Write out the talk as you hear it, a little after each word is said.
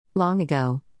Long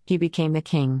ago, he became a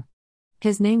king.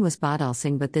 His name was Badal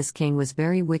Singh, but this king was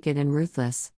very wicked and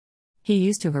ruthless. He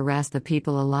used to harass the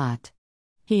people a lot.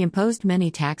 He imposed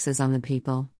many taxes on the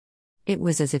people. It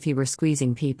was as if he were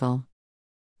squeezing people.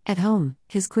 At home,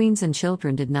 his queens and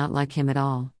children did not like him at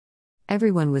all.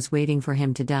 Everyone was waiting for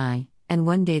him to die, and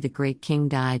one day the great king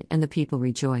died and the people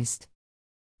rejoiced.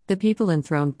 The people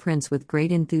enthroned Prince with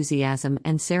great enthusiasm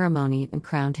and ceremony and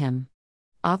crowned him.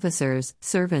 Officers,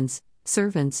 servants,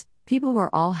 people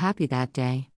were all happy that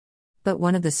day. But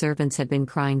one of the servants had been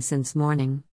crying since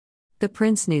morning. The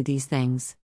prince knew these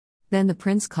things. Then the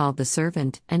prince called the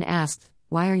servant and asked,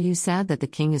 "Why are you sad that the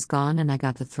king is gone and I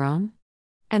got the throne?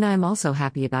 And I am also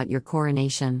happy about your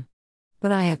coronation.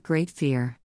 But I have great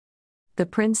fear." The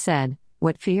prince said,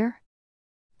 "What fear?"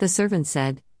 The servant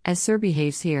said, "As Sir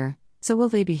behaves here, so will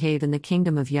they behave in the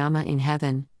kingdom of Yama in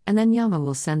heaven, and then Yama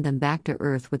will send them back to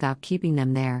earth without keeping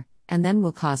them there, and then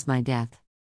will cause my death."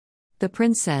 The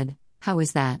prince said, "How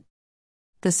is that?"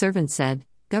 The servant said,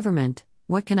 "Government,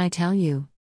 what can I tell you?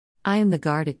 I am the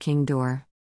guard at King Door.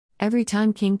 Every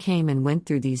time King came and went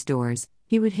through these doors,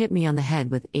 he would hit me on the head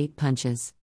with 8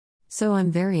 punches. So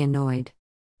I'm very annoyed.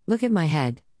 Look at my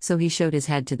head." So he showed his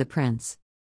head to the prince.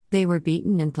 They were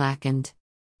beaten and blackened.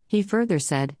 He further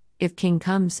said, "If King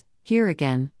comes here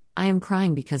again, I am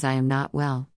crying because I am not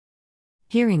well."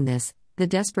 Hearing this, the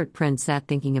desperate prince sat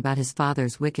thinking about his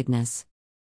father's wickedness.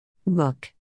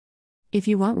 Book. If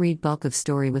you want read bulk of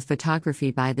story with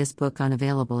photography, buy this book on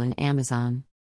available in Amazon.